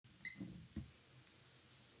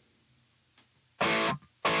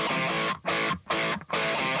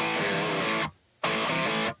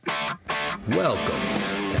Welcome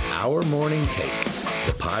to Our Morning Take,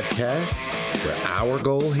 the podcast where our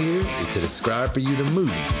goal here is to describe for you the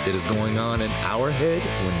movie that is going on in our head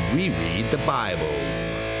when we read the Bible.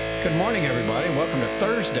 Good morning, everybody. Welcome to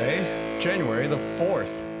Thursday, January the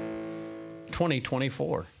 4th,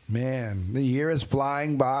 2024. Man, the year is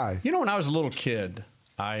flying by. You know, when I was a little kid,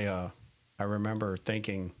 I remember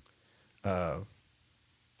thinking,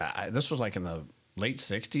 this was like in the late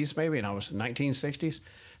 60s maybe, and I was 1960s,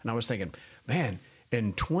 and I was thinking, man,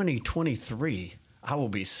 in 2023, I will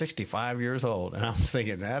be 65 years old. And I was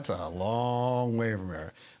thinking, that's a long way from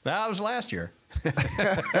here. That was last year.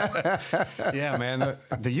 Yeah, man,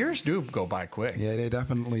 the years do go by quick. Yeah, they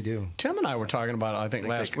definitely do. Tim and I were talking about it, I think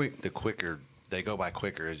last week. They go by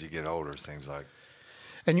quicker as you get older, it seems like.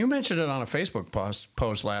 And you mentioned it on a Facebook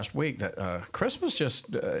post last week that Christmas just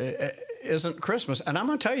isn't Christmas. And I'm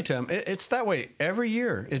going to tell you, Tim, it's that way every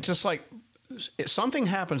year. It's just like something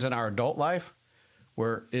happens in our adult life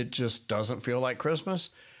where it just doesn't feel like Christmas.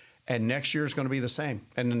 And next year is going to be the same.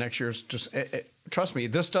 And the next year's just, trust me,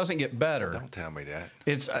 this doesn't get better. Don't tell me that.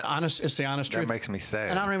 It's honest. It's the honest truth. That makes me sad.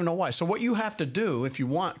 And I don't even know why. So what you have to do if you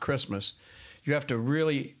want Christmas, you have to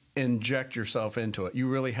really inject yourself into it. You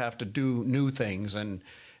really have to do new things and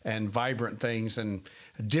vibrant things and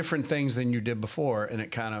different things than you did before. And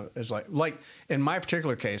it kind of is like in my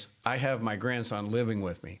particular case, I have my grandson living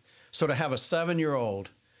with me. So to have a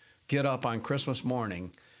 7-year-old get up on Christmas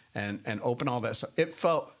morning and open all that stuff, it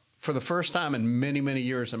felt for the first time in many, many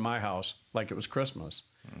years in my house like it was Christmas.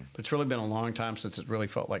 But it's really been a long time since it really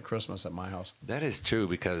felt like Christmas at my house. That is true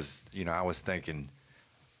because, I was thinking,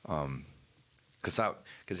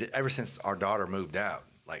 because ever since our daughter moved out,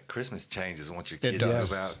 like Christmas changes once your kids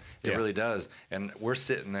move out. It really does. And we're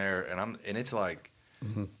sitting there, and it's like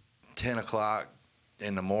 10 o'clock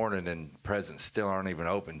in the morning, and presents still aren't even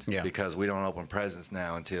opened because we don't open presents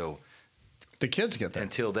now until the kids get there.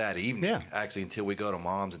 Until that evening. Yeah. Actually, until we go to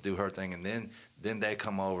mom's and do her thing, and then they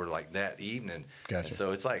come over like that evening. Gotcha. And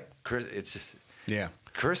so it's like it's just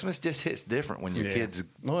Christmas just hits different when your kids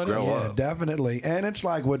grow up. Yeah, definitely. And it's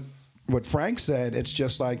like what Frank said. It's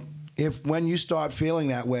just like when you start feeling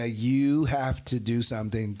that way, you have to do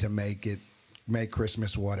something to make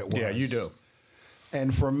Christmas what it was. Yeah, you do.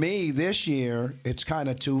 And for me, this year, it's kind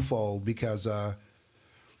of twofold because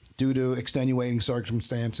due to extenuating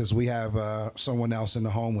circumstances, we have someone else in the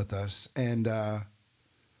home with us. And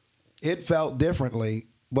it felt differently,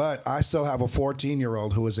 but I still have a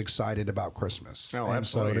 14-year-old who is excited about Christmas. Oh, and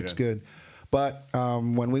absolutely. so it's good. But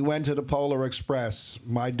when we went to the Polar Express,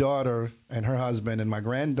 my daughter and her husband and my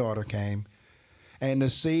granddaughter came. And to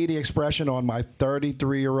see the expression on my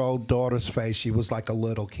 33-year-old daughter's face, she was like a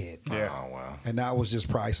little kid. Yeah. Oh, wow. And that was just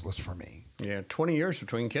priceless for me. Yeah, 20 years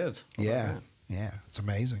between kids. Yeah. Yeah, it's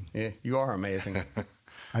amazing. Yeah, you are amazing.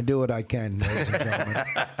 I do what I can, ladies and gentlemen.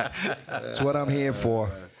 That's what I'm here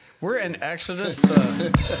for. We're in Exodus.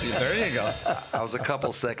 There you go. I was a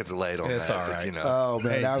couple seconds late on it's that. All right. Oh,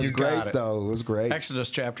 man, that was great, though. It was great.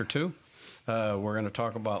 Exodus chapter 2. We're going to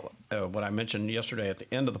talk about what I mentioned yesterday at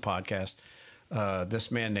the end of the podcast.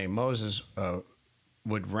 This man named Moses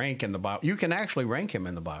would rank in the Bible. You can actually rank him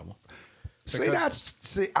in the Bible. See,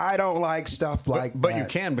 I don't like stuff like that. But you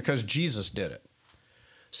can because Jesus did it.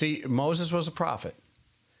 See, Moses was a prophet.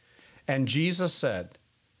 And Jesus said,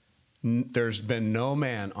 there's been no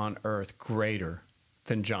man on earth greater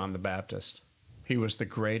than John the Baptist. He was the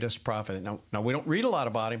greatest prophet. Now we don't read a lot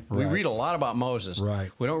about him. Right. We read a lot about Moses. Right.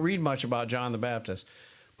 We don't read much about John the Baptist.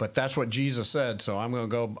 But that's what Jesus said, so I'm going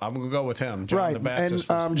to go with him. John the Baptist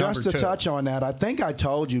and was just to 2. touch on that, I think I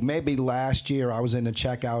told you maybe last year I was in the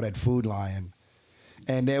checkout at Food Lion,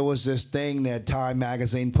 and there was this thing that Time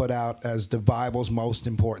Magazine put out as the Bible's most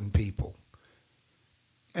important people.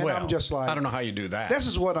 And well, I'm just like, I don't know how you do that. This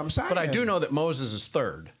is what I'm saying. But I do know that Moses is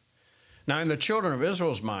third. Now, in the children of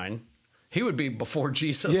Israel's mind, he would be before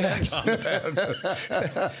Jesus and John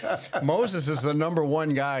the Baptist. Moses is the number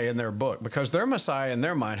one guy in their book because their Messiah in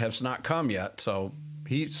their mind has not come yet. So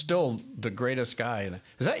he's still the greatest guy.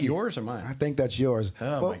 Is that yours or mine? I think that's yours.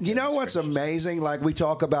 Oh, well, you know what's amazing? Like we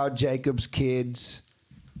talk about Jacob's kids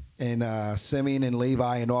and Simeon and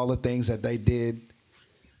Levi and all the things that they did.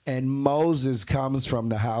 And Moses comes from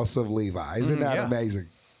the house of Levi. Isn't that amazing?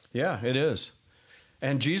 Yeah, it is.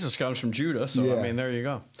 And Jesus comes from Judah. So, I mean, there you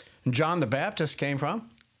go. And John the Baptist came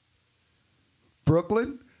from?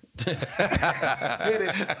 Brooklyn. Hit it.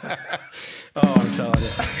 Oh, I'm telling you.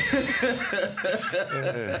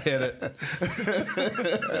 Hit it.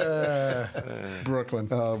 Brooklyn.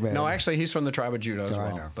 Oh, man. No, actually, he's from the tribe of Judah as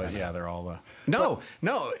well. I know. But yeah, they're all the...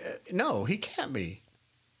 No, he can't be.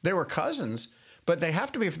 They were cousins, But they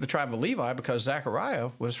have to be from the tribe of Levi because Zechariah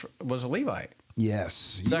was a Levite.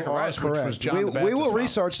 Yes, Zacharias, which was John the Baptist's we will father.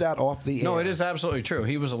 research that off the air. No, it is absolutely true.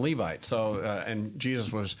 He was a Levite, so and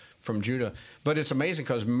Jesus was from Judah. But it's amazing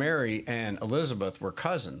because Mary and Elizabeth were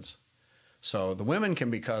cousins. So the women can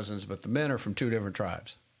be cousins, but the men are from two different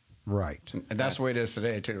tribes. Right. And that's the way it is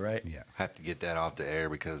today, too, right? Yeah. Have to get that off the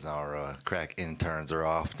air because our crack interns are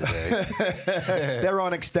off today. They're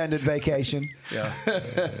on extended vacation. Yeah.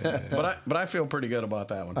 But I feel pretty good about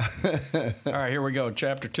that one. All right, here we go.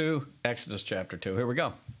 Chapter 2, Exodus chapter 2. Here we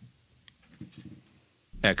go.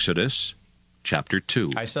 Exodus chapter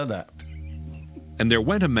 2. I said that. And there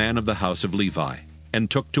went a man of the house of Levi,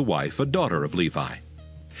 and took to wife a daughter of Levi.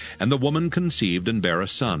 And the woman conceived and bare a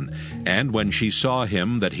son. And when she saw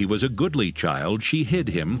him that he was a goodly child, she hid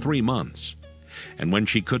him 3 months. And when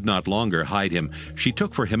she could not longer hide him, she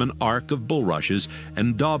took for him an ark of bulrushes,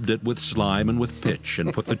 and daubed it with slime and with pitch,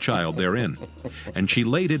 and put the child therein. And she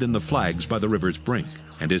laid it in the flags by the river's brink.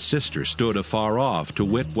 And his sister stood afar off to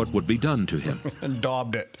wit what would be done to him. And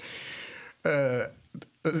daubed it.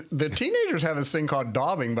 The teenagers have this thing called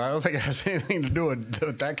daubing, but I don't think it has anything to do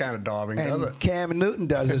with that kind of daubing, does And it? Cam Newton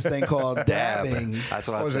does this thing called dabbing. That's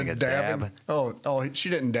what I was it thinking. dabbing? Dab. Oh,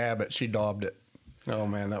 she didn't dab it. She daubed it. Oh,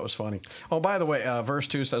 man, that was funny. Oh, by the way, verse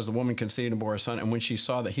 2 says, the woman conceived and bore a son, and when she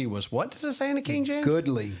saw that he was, what does it say in the King James?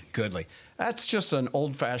 Goodly. Goodly. That's just an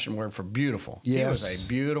old-fashioned word for beautiful. Yes. He was a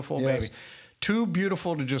beautiful Yes. baby. Too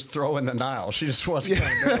beautiful to just throw in the Nile. She just wasn't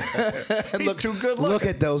going to do it. He's too good looking. Look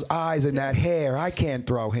at those eyes and that hair. I can't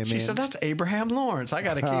throw him in. She said, that's Abraham Lawrence. I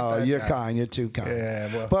got to keep Oh, that you're guy. kind. You're too kind. Yeah,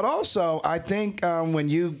 well. But also, I think when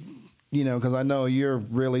you know, because I know you're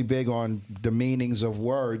really big on the meanings of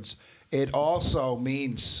words, it also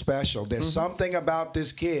means special. There's something about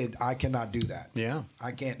this kid, I cannot do that. Yeah.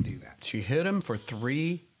 I can't do that. She hid him for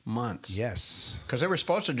 3 months. Yes. Because they were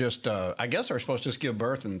supposed to just, I guess they were supposed to just give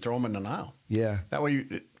birth and throw him in the Nile. Yeah. That way, you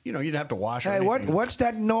didn't have to wash her. Hey, what's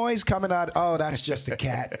that noise coming out? Oh, that's just a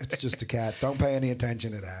cat. It's just a cat. Don't pay any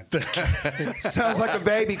attention to that. Sounds like a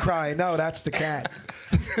baby crying. No, that's the cat.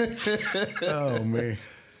 Oh, me.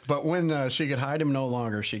 But when she could hide him no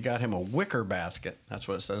longer, she got him a wicker basket. That's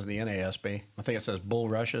what it says in the NASB. I think it says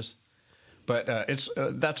bulrushes. But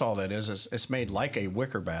that's all that is. It's made like a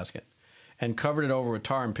wicker basket. And covered it over with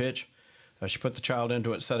tar and pitch. She put the child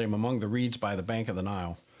into it, set him among the reeds by the bank of the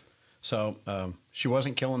Nile. So she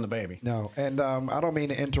wasn't killing the baby. No, and I don't mean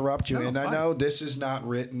to interrupt you. No, and I fine. know this is not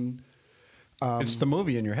written. It's the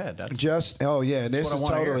movie in your head. That's Oh yeah, this what I is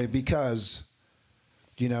wanna totally hear. because,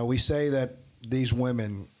 we say that these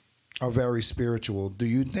women are very spiritual. Do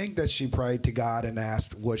you think that she prayed to God and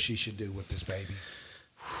asked what she should do with this baby?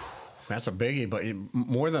 That's a biggie, but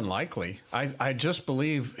more than likely. I just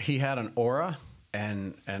believe he had an aura,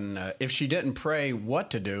 and if she didn't pray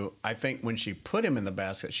what to do, I think when she put him in the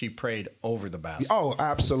basket, she prayed over the basket. Oh,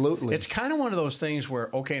 absolutely. It's kind of one of those things where,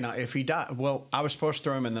 okay, now if he died, well, I was supposed to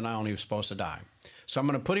throw him in the Nile and he was supposed to die. So I'm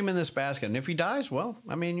going to put him in this basket, and if he dies, well,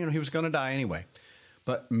 I mean, he was going to die anyway.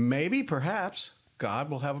 But maybe, perhaps, God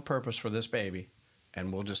will have a purpose for this baby,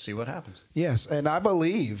 and we'll just see what happens. Yes, and I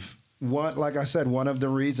believe like I said, one of the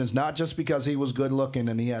reasons, not just because he was good looking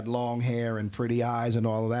and he had long hair and pretty eyes and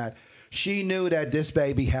all of that, she knew that this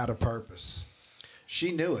baby had a purpose.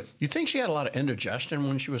 She knew it. You think she had a lot of indigestion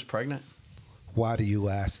when she was pregnant? Why do you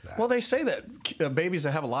ask that? Well, they say that babies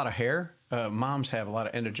that have a lot of hair, moms have a lot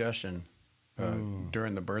of indigestion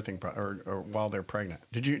during the birthing or while they're pregnant.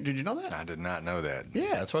 Did you know that? I did not know that.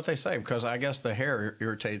 Yeah, that's what they say because I guess the hair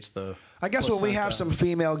irritates the. I guess when we have some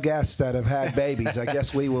female guests that have had babies, I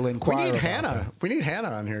guess we will inquire. We need about Hannah. that. We need Hannah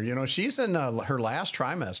on here. She's in her last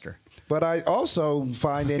trimester. But I also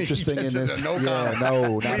find interesting in this. No yeah, comment.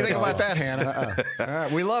 no. What do you think about that, Hannah? All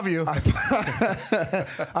right, we love you.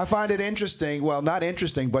 I find it interesting. Well, not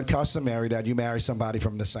interesting, but customary that you marry somebody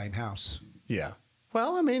from the same house. Yeah.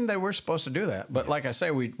 Well, I mean, they were supposed to do that. But like I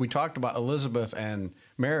say, we talked about Elizabeth and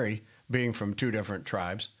Mary being from two different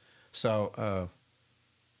tribes. So,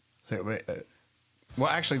 well,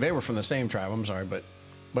 actually, they were from the same tribe. I'm sorry,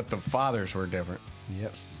 but the fathers were different.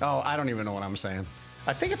 Yes. Oh, I don't even know what I'm saying.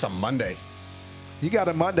 I think it's a Monday. You got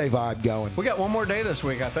a Monday vibe going. We got one more day this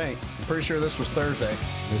week, I think. I'm pretty sure this was Thursday.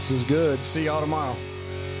 This is good. See y'all tomorrow.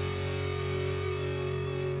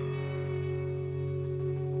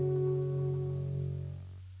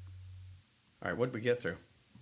 All right, what did we get through?